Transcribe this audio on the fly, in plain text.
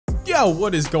Yo,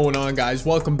 what is going on, guys?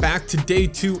 Welcome back to day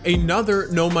 2, another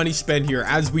no money spent here,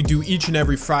 as we do each and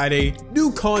every Friday.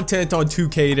 New content on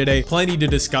 2K today, plenty to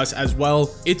discuss as well.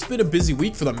 It's been a busy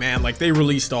week for them, man. Like, they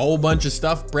released a whole bunch of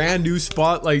stuff, brand new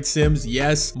spotlight sims.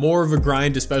 Yes, more of a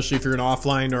grind, especially if you're an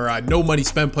offline or a no money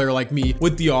spent player like me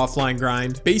with the offline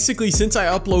grind. Basically, since I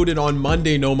uploaded on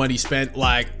Monday no money spent,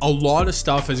 like, a lot of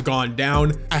stuff has gone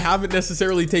down. I haven't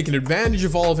necessarily taken advantage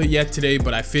of all of it yet today,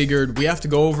 but I figured we have to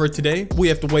go over it today. We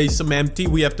have to waste some empty.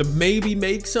 We have to maybe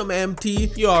make some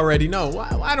empty. You already know.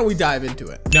 Why don't we dive into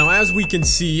it? Now, as we can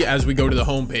see, as we go to the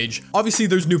homepage, obviously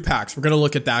there's new packs. We're going to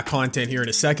look at that content here in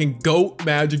a second. GOAT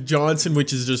Magic Johnson,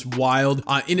 which is just wild.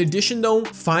 In addition though,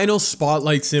 final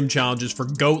spotlight sim challenges for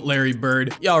GOAT Larry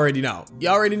Bird. You already know. You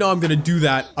already know I'm going to do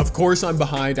that. Of course, I'm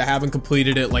behind. I haven't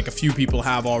completed it like a few people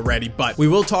have already, but we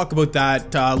will talk about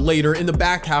that later. In the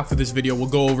back half of this video, we'll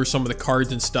go over some of the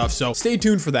cards and stuff. So stay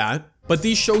tuned for that. But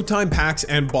these Showtime packs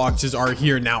and boxes are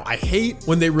here now. I hate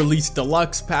when they release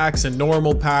deluxe packs and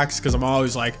normal packs because I'm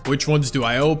always like, which ones do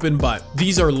I open? But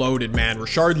these are loaded, man.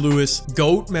 Rashard Lewis,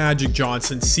 GOAT Magic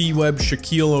Johnson, C-Web,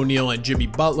 Shaquille O'Neal, and Jimmy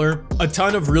Butler. A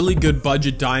ton of really good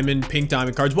budget diamond, pink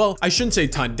diamond cards. Well, I shouldn't say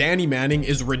ton. Danny Manning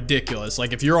is ridiculous.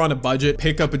 Like, if you're on a budget,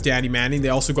 pick up a Danny Manning. They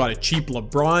also got a cheap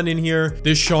LeBron in here.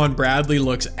 This Sean Bradley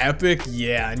looks epic.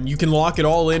 Yeah, and you can lock it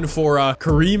all in for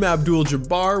Kareem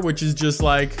Abdul-Jabbar, which is just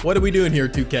like, what do we do in here,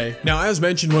 2K? Now, as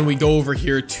mentioned, when we go over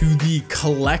here to the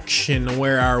collection,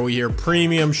 where are we here?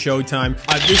 Premium Showtime.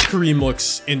 This Kareem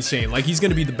looks insane. Like, he's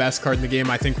going to be the best card in the game,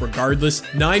 I think, regardless.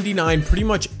 99, pretty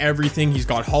much everything. He's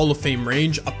got Hall of Fame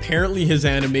range. Apparently, his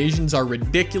animations are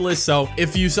ridiculous. So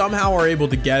if you somehow are able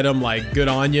to get him, like, good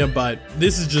on you. But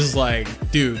this is just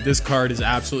like, dude, this card is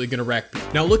absolutely going to wreck me.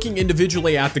 Now, looking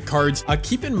individually at the cards,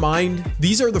 keep in mind,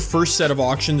 these are the first set of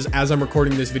auctions as I'm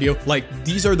recording this video. Like,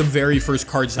 these are the very first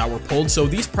cards that were pulled, so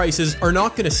these prices are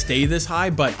not going to stay this high.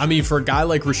 But I mean, for a guy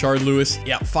like Rashard Lewis,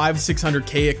 yeah,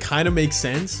 500-600K, it kind of makes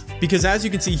sense because, as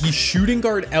you can see, he's shooting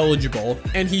guard eligible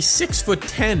and he's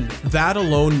 6'10". That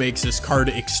alone makes this card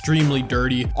extremely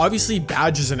dirty. Obviously,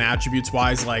 badges and attributes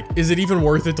wise, like, is it even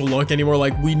worth it to look anymore?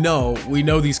 Like, we know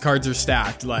these cards are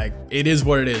stacked. Like, it is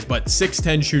what it is. But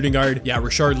 6'10" shooting guard, yeah,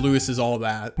 Rashard Lewis is all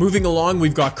that. Moving along,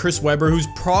 we've got Chris Webber, who's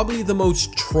probably the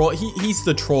most troll. He's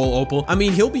the troll Opal. I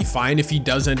mean, he'll be fine if he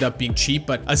does end up being cheap,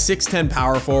 but a 6'10"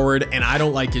 power forward, and I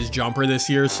don't like his jumper this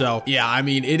year. So yeah, I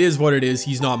mean, it is what it is.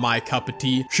 He's not my cup of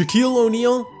tea. Shaquille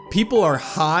O'Neal, people are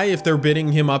high if they're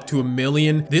bidding him up to $1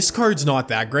 million. This card's not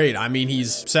that great. I mean,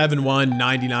 he's 7'1",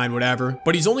 99, whatever,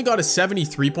 but he's only got a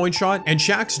 73-point shot, and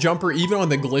Shaq's jumper, even on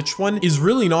the glitch one, is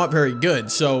really not very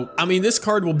good. So, I mean, this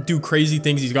card will do crazy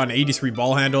things. He's got an 83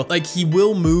 ball handle. Like, he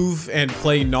will move and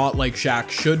play not like Shaq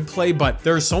should play, but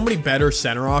there are so many better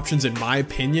center options, in my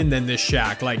opinion, than this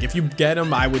Shaq. Like, if you get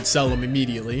him, I would sell him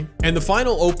immediately. And the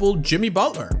final Opal, Jimmy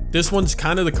Butler. This one's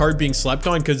kind of the card being slept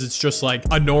on because it's just like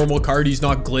a normal card. He's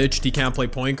not glitched. He can't play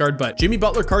point guard, but Jimmy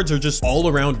Butler cards are just all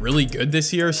around really good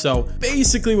this year. So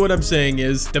basically what I'm saying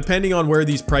is, depending on where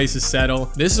these prices settle,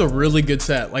 this is a really good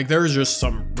set. Like, there's just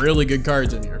some really good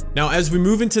cards in here. Now, as we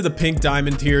move into the pink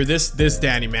diamond tier, this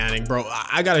Danny Manning, bro,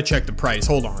 I gotta check the price.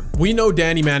 Hold on. We know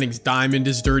Danny Manning's diamond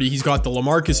is dirty. He's got the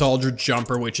LaMarcus Aldridge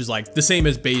jumper, which is like the same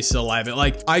as base 11.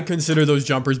 Like, I consider those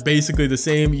jumpers basically the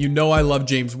same. You know, I love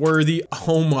James Worthy.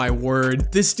 Oh my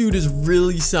word. This dude is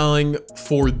really selling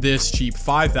for this cheap.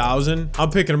 5,000.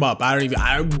 I'm picking him up.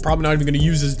 I'm probably not even going to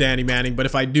use this Danny Manning, but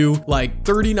if I do, like,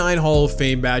 39 Hall of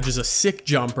Fame badges, a sick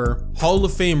jumper, Hall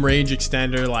of Fame range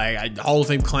extender, like Hall of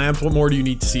Fame clamps. What more do you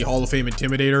need to see? Hall of Fame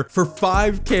intimidator for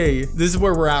 5K. This is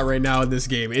where we're at right now in this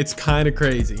game. It's kind of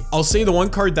crazy. I'll say the one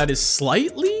card that is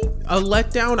slightly a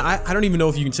letdown, I don't even know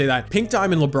if you can say that. Pink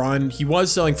Diamond LeBron, he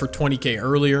was selling for 20K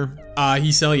earlier.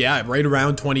 He's selling, yeah, right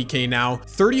around 20K now.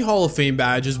 30 Hall of Fame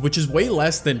badges, which is way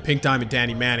less than Pink Diamond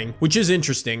Danny Manning, which is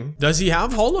interesting. Does he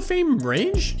have Hall of Fame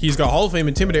range? He's got Hall of Fame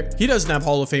Intimidator. He doesn't have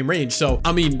Hall of Fame range. So,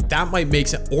 I mean, that might make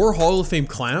sense. Or Hall of Fame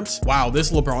clamps. Wow,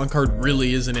 this LeBron card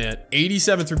really isn't it.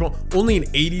 87 3-point, only an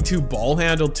 82 ball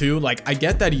handle too. Like, I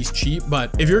get that he's cheap,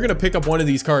 but if you're going to pick up one of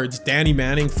these cards, Danny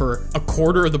Manning for a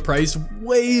quarter of the price,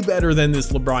 way better than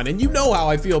this LeBron. And you know how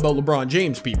I feel about LeBron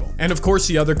James, people. And of course,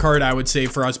 the other card I would say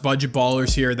for us budget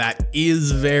ballers here that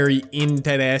is very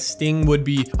interesting would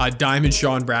be Diamond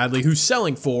Sean Bradley, who's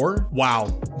selling for, wow,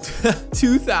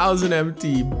 2,000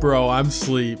 MT, bro, I'm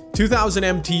sleep. 2,000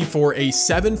 MT for a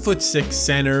 7'6"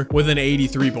 center with an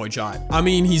 83-point shot. I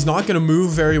mean, he's not going to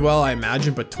move very well, I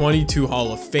imagine, but 22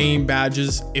 Hall of Fame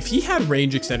badges. If he had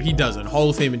range extender, he doesn't. Hall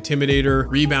of Fame Intimidator,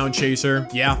 Rebound Chaser.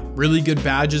 Yeah, really good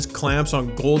badges. Clamps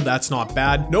on gold, that's not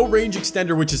bad. No range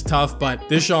extender, which is tough, but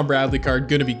this Sean Bradley card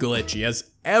gonna be glitchy,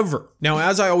 ever. Now,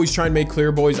 as I always try and make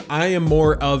clear, boys, I am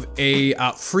more of a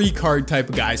free card type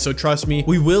of guy. So trust me,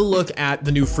 we will look at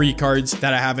the new free cards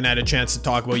that I haven't had a chance to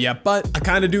talk about yet, but I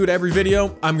kind of do it every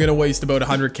video. I'm going to waste about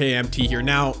 100K MT here.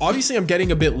 Now, obviously I'm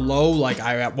getting a bit low. Like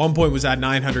I at one point was at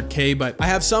 900K, but I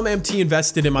have some MT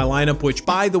invested in my lineup, which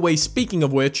by the way, speaking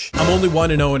of which, I'm only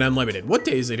 1-0 in unlimited. What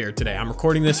day is it here today? I'm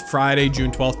recording this Friday,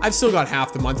 June 12th. I've still got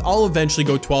half the month. I'll eventually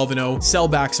go 12-0, sell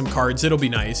back some cards. It'll be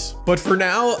nice. But for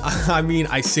now, I mean,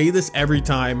 I say this every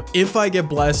time. If I get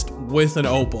blessed with an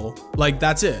Opal, like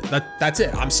that's it. That's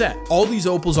it. I'm set. All these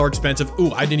Opals are expensive.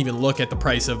 Ooh, I didn't even look at the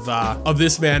price of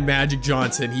this man, Magic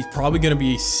Johnson. He's probably going to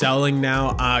be selling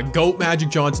now. Goat Magic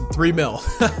Johnson, 3 mil.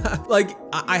 Like,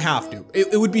 I have to.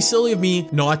 It would be silly of me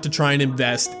not to try and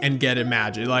invest and get a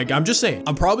Magic. Like, I'm just saying,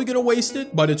 I'm probably going to waste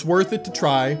it, but it's worth it to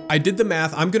try. I did the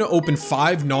math. I'm going to open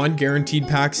 5 non-guaranteed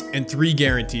packs and 3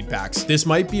 guaranteed packs. This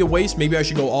might be a waste. Maybe I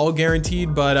should go all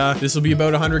guaranteed, but this will be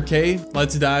about 100K.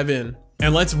 Let's dive in.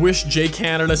 And let's wish J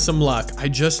Canada some luck. I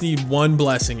just need one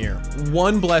blessing here.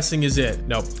 One blessing is it.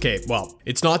 No, okay, well,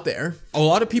 it's not there. A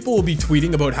lot of people will be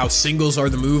tweeting about how singles are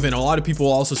the move, and a lot of people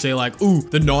will also say like, ooh,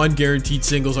 the non-guaranteed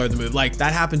singles are the move. Like,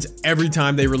 that happens every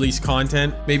time they release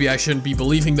content. Maybe I shouldn't be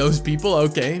believing those people.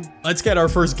 Okay, let's get our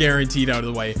first guaranteed out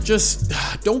of the way. Just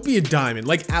don't be a diamond.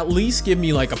 Like, at least give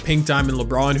me like a pink diamond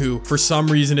LeBron who for some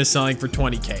reason is selling for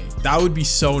 20K. That would be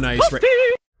so nice.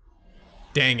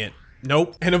 Dang it.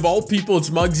 Nope. And of all people, it's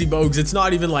Muggsy Bogues. It's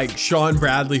not even like Sean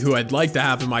Bradley, who I'd like to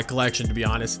have in my collection, to be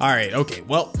honest. All right, okay,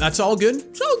 well, that's all good.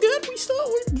 It's all good.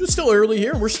 We're still early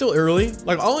here. We're still early.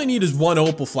 Like, all I need is one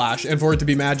Opal flash and for it to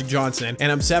be Magic Johnson,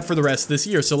 and I'm set for the rest of this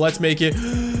year. So let's make it.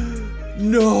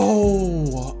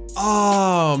 No.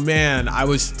 Oh man, I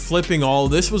was flipping all.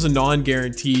 This was a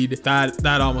non-guaranteed.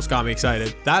 That almost got me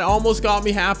excited. That almost got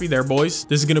me happy there, boys.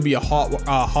 This is gonna be a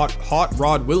hot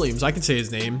Rod Williams. I can say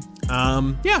his name.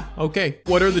 Yeah, okay.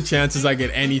 What are the chances I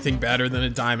get anything better than a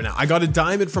diamond? I got a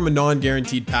diamond from a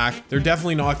non-guaranteed pack. They're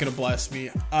definitely not gonna bless me.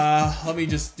 Let me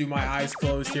just do my eyes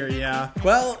closed here. Yeah.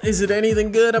 Well, is it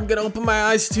anything good? I'm gonna open my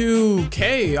eyes too.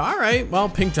 Okay, all right. Well,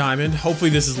 pink diamond. Hopefully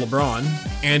this is LeBron.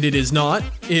 And it is not.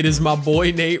 It is my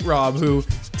boy Nate Robb, who,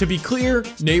 to be clear,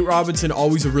 Nate Robinson,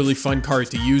 always a really fun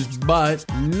card to use, but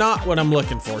not what I'm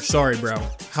looking for. Sorry, bro.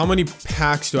 How many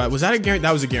packs do I, was that a guarantee?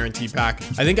 That was a guaranteed pack.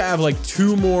 I think I have like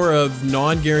 2 more of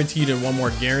non-guaranteed and 1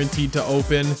 more guaranteed to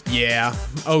open. Yeah,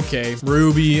 okay.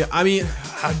 Ruby, I mean,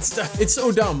 it's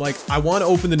so dumb. Like, I want to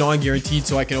open the non-guaranteed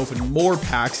so I can open more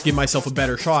packs, give myself a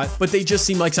better shot, but they just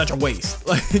seem like such a waste.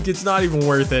 Like, it's not even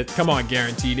worth it. Come on,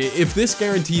 guaranteed. If this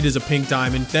guaranteed is a pink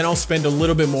diamond, then I'll spend a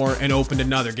little bit more and open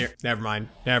another never mind.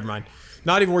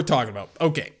 Not even worth talking about.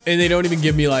 Okay. And they don't even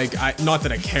give me like, not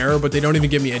that I care, but they don't even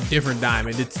give me a different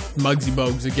diamond. It's Muggsy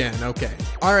Bogues again. Okay.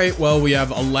 All right. Well, we have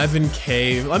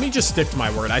 11K. Let me just stick to my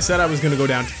word. I said I was going to go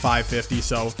down to 550.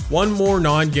 So 1 more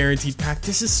non-guaranteed pack.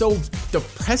 This is so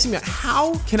depressing.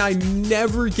 How can I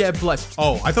never get blessed?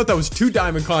 Oh, I thought that was 2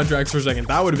 diamond contracts for a second.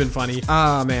 That would have been funny.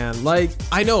 Ah, man. Like,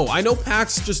 I know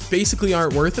packs just basically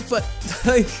aren't worth it, but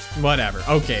like, whatever.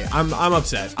 Okay. I'm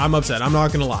upset. I'm not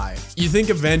going to lie. You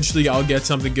think eventually I'll get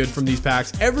something good from these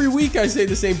packs? Every week I say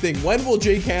the same thing. When will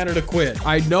J Canada quit?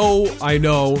 I know.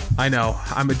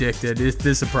 I'm addicted. This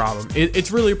is a problem. It's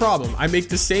really a problem. I make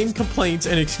the same complaints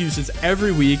and excuses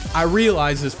every week. I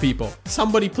realize this, people.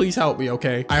 Somebody please help me,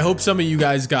 okay? I hope some of you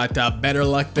guys got better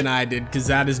luck than I did, because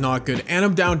that is not good. And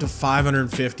I'm down to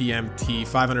 550 MT,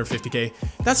 550K.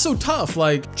 That's so tough.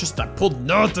 Like, just I pulled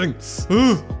nothing.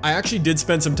 I actually did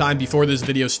spend some time before this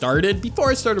video started,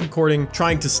 before I started recording,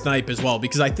 trying to snipe as well,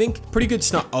 because I think pretty good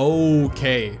snipe.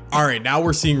 Okay. All right. Now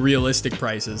we're seeing realistic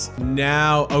prices.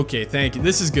 Now, okay. Thank you.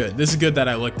 This is good. This is good that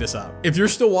I looked this up. If you're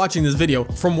still watching this video,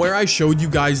 from where I showed you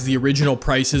guys the original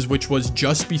prices, which was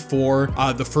just before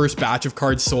the first batch of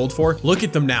cards sold for, look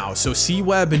at them now. So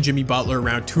C-Web and Jimmy Butler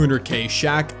around 200K,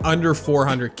 Shaq under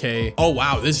 400K. Oh,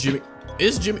 wow. This Jimmy,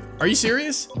 are you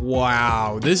serious?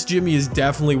 Wow, this Jimmy is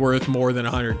definitely worth more than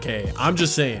 100K. I'm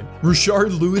just saying.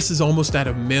 Rashard Lewis is almost at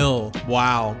 $1 million.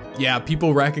 Wow. Yeah,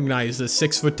 people recognize the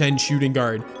 6'10" shooting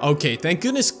guard. Okay, thank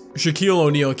goodness Shaquille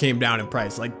O'Neal came down in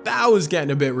price. Like, that was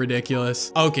getting a bit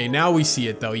ridiculous. Okay, now we see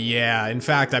it though. Yeah, in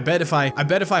fact, I bet if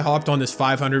I hopped on this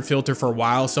 500 filter for a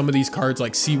while, some of these cards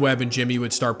like C-Web and Jimmy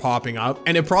would start popping up,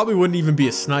 and it probably wouldn't even be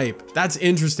a snipe. That's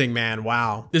interesting, man.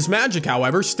 Wow. This Magic,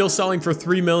 however, still selling for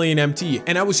 3 million MT,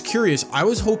 and I was curious. I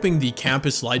was hoping the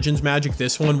Campus Legends Magic,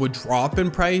 this one, would drop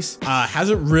in price.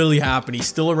 Hasn't really happened. He's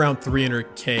still around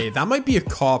 300K. That might be a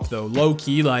cop though, low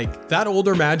key. Like, that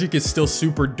older Magic is still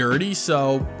super dirty,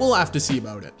 so we'll have to see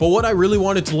about it. But what I really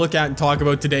wanted to look at and talk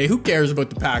about today, who cares about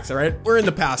the packs, all right? We're in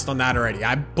the past on that already.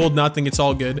 I pulled nothing, it's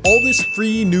all good. All this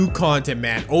free new content,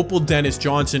 man. Opal Dennis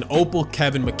Johnson, Opal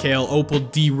Kevin McHale, Opal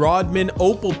D Rodman,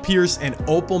 Opal Pierce, and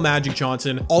Opal Magic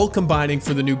Johnson, all combining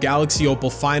for the new Galaxy Opal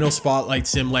Final Spotlight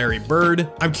Sim Larry Bird.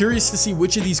 I'm curious to see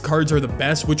which of these cards are the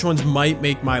best, which ones might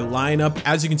make my lineup.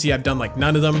 As you can see, I've done like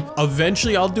none of them.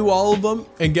 Eventually, I'll do all of them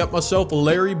and get myself a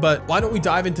Larry, but why don't we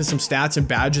dive into some stats and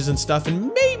badges and stuff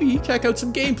and maybe check out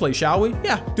some gameplay, shall we?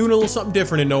 Yeah, doing a little something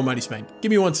different in No Money Spent. Give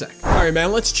me 1 sec. All right,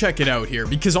 man, let's check it out here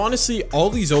because honestly, all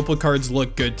these Opal cards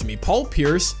look good to me. Paul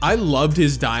Pierce, I loved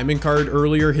his diamond card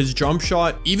earlier, his jump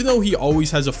shot, even though he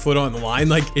always has a foot on the line,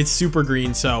 like it's super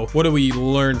green. So what do we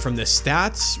learn from this?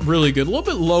 Stats, really good. A little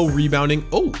bit low rebounding.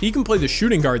 Oh, he can play the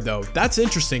shooting guard though. That's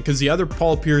interesting because the other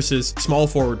Paul Pierce is small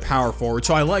forward, power forward.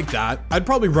 So I like that. I'd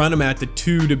probably run him at the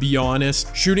 2 to be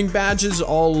honest. Shooting badges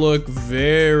all look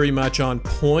very much on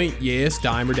point. Yes,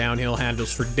 dimer downhill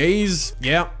handles for days.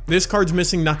 Yeah, this card's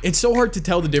missing. It's so hard to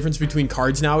tell the difference between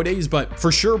cards nowadays, but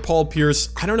for sure Paul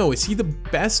Pierce, I don't know, is he the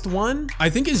best one? I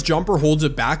think his jumper holds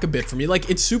it back a bit for me. Like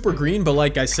it's super green, but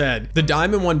like I said, the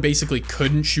diamond one basically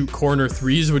couldn't shoot corner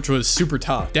threes, which was super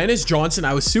tough. Dennis Johnson,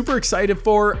 I was super excited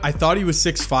for. I thought he was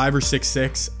 6'5" or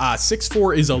 6'6".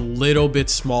 6'4" is a little bit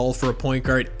small for a point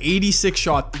guard. 86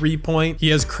 shot 3-point. He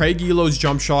has Craig Elo's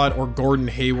jump shot or Gordon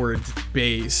Hayward's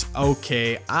base.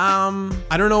 Okay,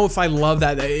 I don't know if I love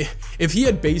that. If he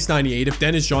had base 98, if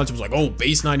Dennis Johnson was like, oh,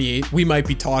 base 98, we might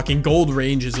be talking. Gold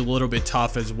range is a little bit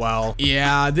tough as well.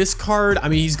 Yeah, this card, I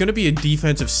mean, he's going to be a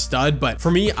defensive stud, but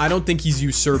for me, I don't think he's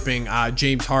usurping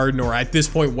James Harden or at this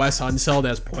point, Wes Unseld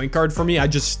as point guard for me.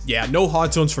 Yeah, no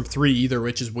hot zones from 3 either,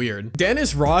 which is weird.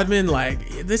 Dennis Rodman, like,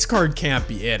 this card can't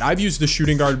be it. I've used the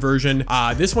shooting guard version.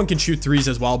 This one can shoot 3s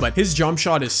as well, but his jump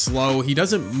shot is slow. He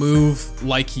doesn't move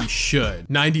like he should.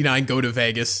 99 go to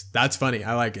Vegas. That's funny.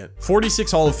 I like it.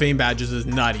 46 Hall of Fame badges is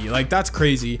nutty. Like, that's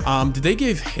crazy. Did they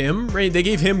give him range? They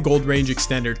gave him gold range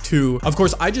extender too. Of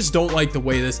course, I just don't like the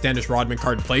way this Dennis Rodman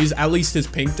card plays, at least his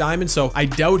pink diamond, so I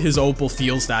doubt his Opal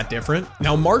feels that different.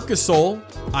 Now, Marc Gasol,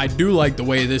 I do like the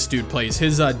way this dude plays.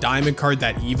 His diamond card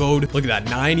that evoed, look at that,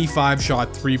 95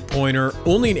 shot 3-pointer,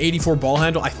 only an 84 ball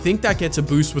handle. I think that gets a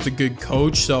boost with a good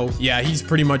coach, so yeah, he's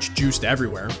pretty much juiced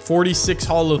everywhere. 46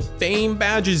 Hall of Fame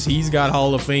badges. He's got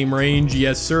Hall of Fame range.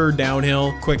 Yes, sir.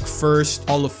 Downhill, quick first,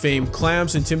 Hall of Fame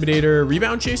clamps, intimidator,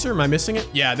 rebound chaser. Am I missing it?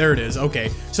 Yeah, there it is.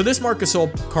 Okay, so this Marc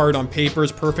Gasol card on paper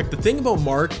is perfect. The thing about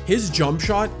Mark, his jump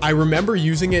shot, I remember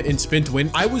using it in Spin to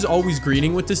Win. I was always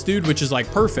greening with this dude, which is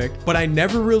like perfect, but I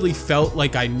never really felt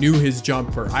like I knew his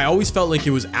jumper. I always felt like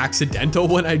it was accidental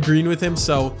when I'd green with him,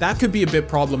 so that could be a bit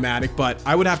problematic, but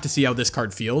I would have to see how this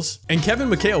card feels. And Kevin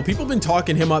McHale, people have been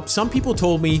talking him up. Some people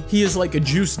told me he is like a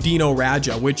juice Dino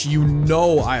Raja, which you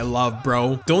know I love,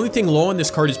 bro. The only thing low on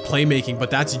this card is playmaking,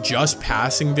 but that's just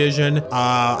passing vision.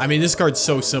 I mean, this card's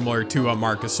so similar to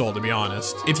Marc Gasol, to be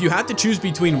honest. If you had to choose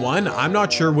between one, I'm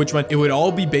not sure which one. It would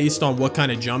all be based on what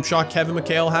kind of jump shot Kevin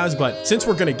McHale has, but since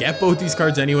we're gonna get both these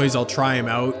cards anyways, I'll try them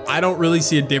out. I don't really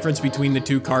see a difference between the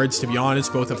two cards, to be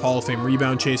honest. Both have Hall of Fame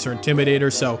rebound chaser,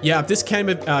 intimidator. So yeah, if this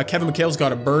Kevin McHale's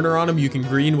got a burner on him, you can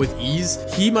green with ease.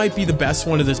 He might be the best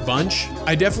one of this bunch.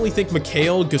 I definitely think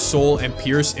McHale, Gasol, and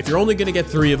Pierce, if you're only gonna get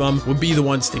 3 of them, would be the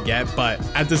ones to get. But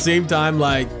at the same time,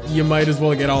 like, you might as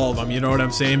well get all of them, you know what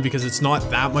I'm saying? Because it's not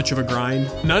that much of a grind.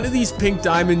 None of these pink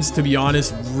diamonds, to be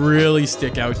honest, really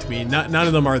stick out to me. None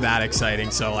of them are that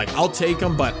exciting. So like, I'll take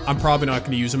them, but I'm probably not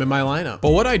going to use them in my lineup.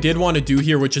 But what I did want to do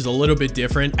here, which is a little bit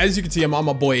different, as you can see, I'm on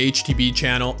my boy HTB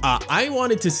channel. I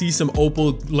wanted to see some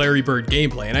Opal Larry Bird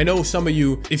gameplay. And I know some of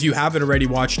you, if you haven't already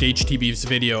watched HTB's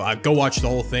video, go watch the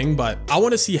whole thing, but I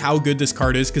want to see how good this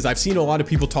card is because I've seen a lot of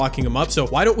people talking him up. So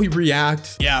why don't we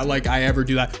react? Yeah, like I ever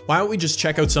do that. Why don't we just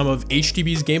check out some of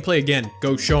HTB's gameplay? Again,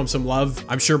 go show him some love.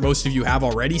 I'm sure most of you have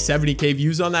already. 70K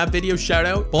views on that video, shout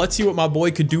out. But let's see what my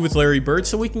boy could do with Larry Bird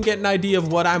so we can get an idea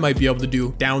of what I might be able to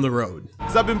do down the road.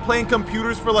 Because I've been playing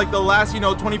computers for like the last,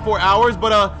 24 hours,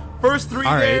 but first 3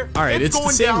 there. All right, it's the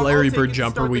same Larry Bird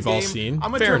jumper we've all seen.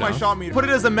 I'm gonna turn my shot meter. Put it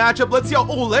as a matchup. Let's see how,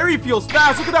 oh, Larry feels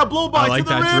fast. Look at that blow by to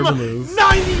the rim. Dribble move.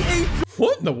 98.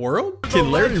 What in the world?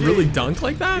 Can Larry really dunk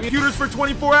like that? Computers for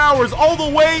 24 hours all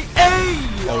the way. Hey!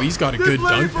 Oh, he's got a good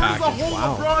dunk package.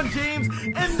 Wow. LeBron James,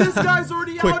 and this guy's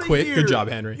already out of here. Good job,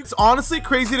 Henry. It's honestly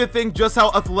crazy to think just how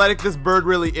athletic this bird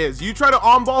really is. You try to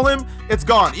on-ball him, it's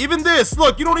gone. Even this,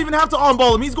 look, you don't even have to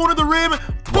on-ball him. He's going to the rim.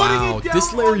 Wow,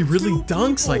 this Larry really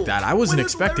dunks like that. I wasn't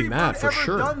expecting that for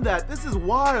sure. Done that. This is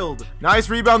wild. Nice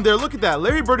rebound there. Look at that.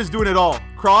 Larry Bird is doing it all.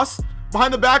 Cross.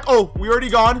 Behind the back. Oh, we already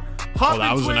gone. Pop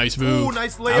that was into a it. nice move. Ooh,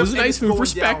 nice layup. That was a and nice it's move. going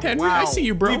Respect, down. Henry. I Wow. see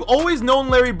you, bro. We've always known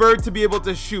Larry Bird to be able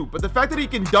to shoot, but the fact that he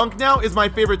can dunk now is my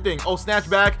favorite thing. Oh, snatch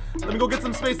back. Let me go get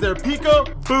some space there. Pika,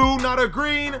 boo, not a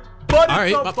green. But all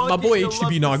right, my boy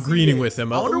HTB not greening with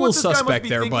him. A little suspect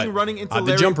there, but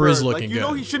the jumper is looking good. You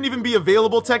know he shouldn't even be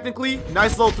available technically.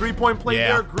 Nice little three-point play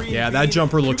there. Green. Yeah, that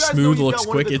jumper looks smooth, looks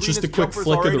quick. It's just a quick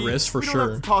flick of the wrist for sure. We don't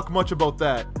have to talk much about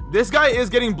that. This guy is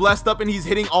getting blessed up and he's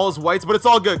hitting all his whites, but it's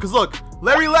all good. Because look,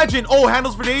 Larry Legend. Oh,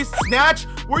 handles for days. Snatch.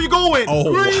 Where you going?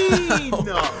 Oh, green.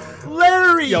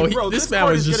 Larry, yo, bro, this man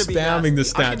was just spamming the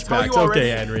snatch backs. Okay,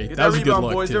 Henry, that was a good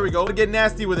look, boys. too. There we go. Get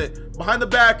nasty with it. Behind the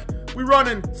back, we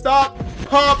running. Stop.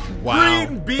 Pop. Wow.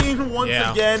 Green bean once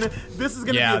again. This is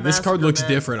gonna be a massacre, this card looks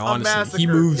different, honestly. He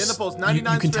moves. In the post,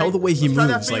 you can tell the way he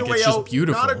moves. Like, it's just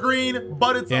beautiful. Not a green,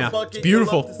 but it's a bucket. It's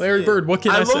beautiful. Larry Bird, what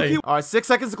can I say? All right, 6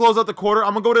 seconds to close out the quarter.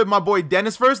 I'm gonna go to my boy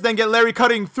Dennis first, then get Larry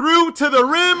cutting through to the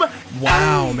rim.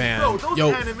 Wow, man. Bro,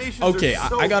 those animations okay, are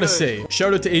so I gotta good. say,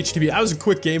 shout out to HTB. That was a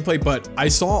quick gameplay, but I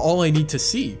saw all I need to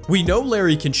see. We know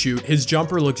Larry can shoot. His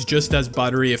jumper looks just as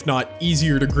buttery, if not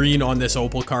easier to green on this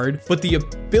Opal card. But the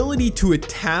ability to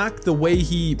attack the way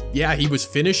he was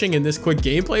finishing in this quick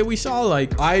gameplay we saw,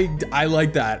 like, I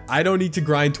like that. I don't need to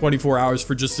grind 24 hours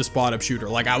for just a spot up shooter.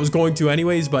 Like, I was going to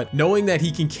anyways, but knowing that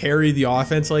he can carry the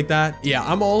offense like that, yeah,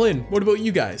 I'm all in. What about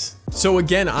you guys? So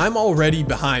again, I'm already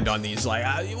behind on these. Like,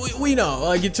 we know,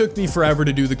 like, it took me forever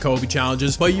to do the Kobe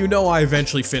challenges, but you know I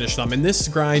eventually finished them, and this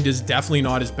grind is definitely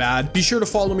not as bad. Be sure to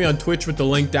follow me on Twitch with the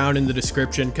link down in the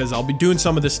description, because I'll be doing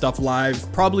some of this stuff live,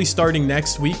 probably starting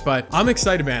next week, but I'm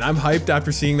excited, man. I'm hyped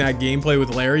after seeing that gameplay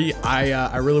with Larry.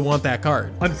 I really want that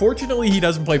card. Unfortunately, he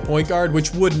doesn't play point guard,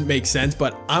 which wouldn't make sense,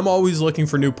 but I'm always looking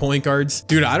for new point guards.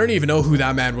 Dude, I don't even know who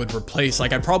that man would replace.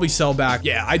 Like, I'd probably sell back,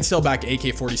 I'd sell back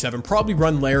AK-47, probably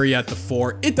run Larry at the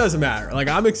 4. It doesn't matter. Like,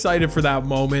 I'm excited for that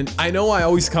moment. I know I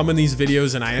always come in these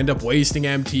videos and I end up wasting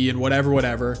MT and whatever,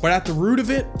 but at the root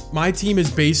of it, my team is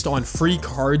based on free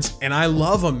cards, and I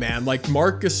love them, man. Like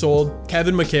Marc Gasol,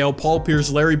 Kevin McHale, Paul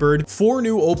Pierce, Larry Bird, 4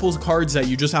 new Opals cards that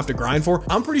you just have to grind for.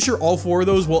 I'm pretty sure all 4 of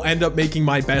those will end up making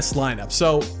my best lineup.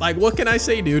 So, like, what can I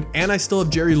say, dude? And I still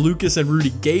have Jerry Lucas and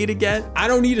Rudy Gay to get. I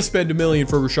don't need to spend $1 million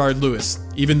for Rashard Lewis,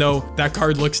 even though that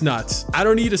card looks nuts. I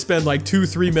don't need to spend like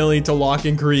 $2-3 million to lock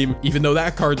in Kareem, even though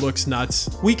that card looks nuts.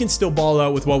 We can still ball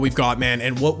out with what we've got, man,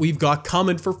 and what we've got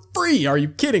coming for free. Are you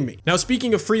kidding me? Now,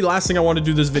 speaking of free, last thing I want to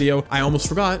do this video, I almost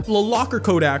forgot, a little locker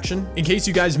code action. In case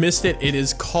you guys missed it, it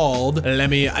is called, let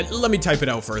me type it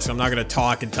out first. I'm not gonna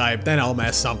talk and type, then I'll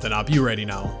mess something up. You already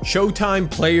know.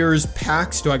 Showtime Players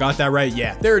Packs. Do I got that right?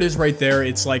 Yeah, there it is right there.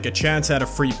 It's like a chance at a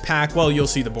free pack. Well, you'll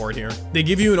see the board here. They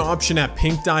give you an option at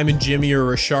Pink Diamond, Jimmy, or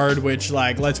Rashard, which,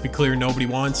 like, let's be clear, nobody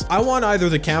wants. I want either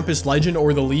the Campus Legend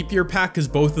or the Leap Year pack, because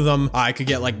both of them I could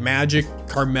get like Magic,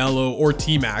 Carmelo, or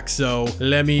T-Max. So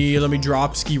let me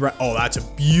drop ski right. Oh, that's a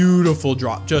beautiful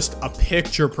drop. Just a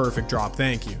picture perfect drop.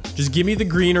 Thank you. Just give me the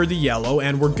green or the yellow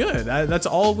and we're good. That's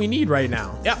all we need right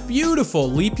now. Yeah, beautiful.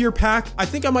 Leap Year pack. I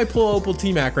think I might pull Opal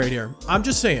T-Mac right here. I'm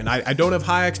just saying, I don't have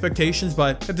high expectations,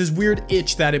 but got this weird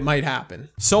itch that it might happen.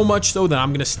 So much so that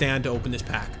I'm gonna stand to open this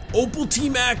pack. Opal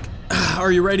T-Mac.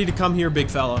 Are you ready to come here, big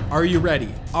fella? Are you ready?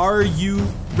 Are you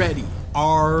ready?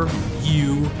 Are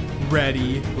you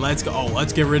ready? Let's go. Oh,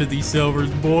 let's get rid of these silvers,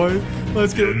 boy.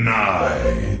 Let's get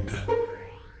denied.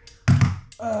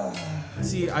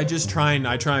 See, I try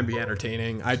and be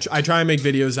entertaining. I try and make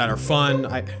videos that are fun.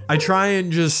 I try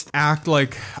and just act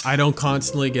like I don't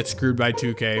constantly get screwed by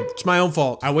 2K. It's my own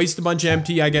fault. I waste a bunch of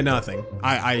MT, I get nothing.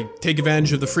 I take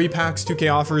advantage of the free packs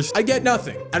 2K offers, I get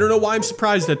nothing. I don't know why I'm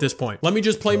surprised at this point. Let me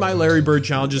just play my Larry Bird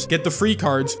challenges, get the free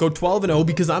cards, go 12-0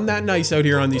 because I'm that nice out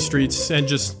here on these streets, and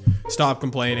just stop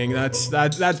complaining. That's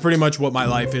pretty much what my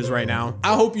life is right now.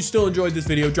 I hope you still enjoyed this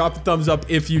video. Drop a thumbs up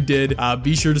if you did.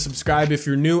 Be sure to subscribe if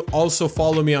you're new. Also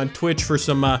follow me on Twitch for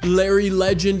some Larry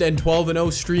Legend and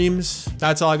 12-0 streams.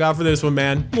 That's all I got for this one,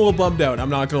 man. I'm a little bummed out, I'm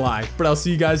not gonna lie, but I'll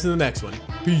see you guys in the next one.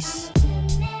 Peace.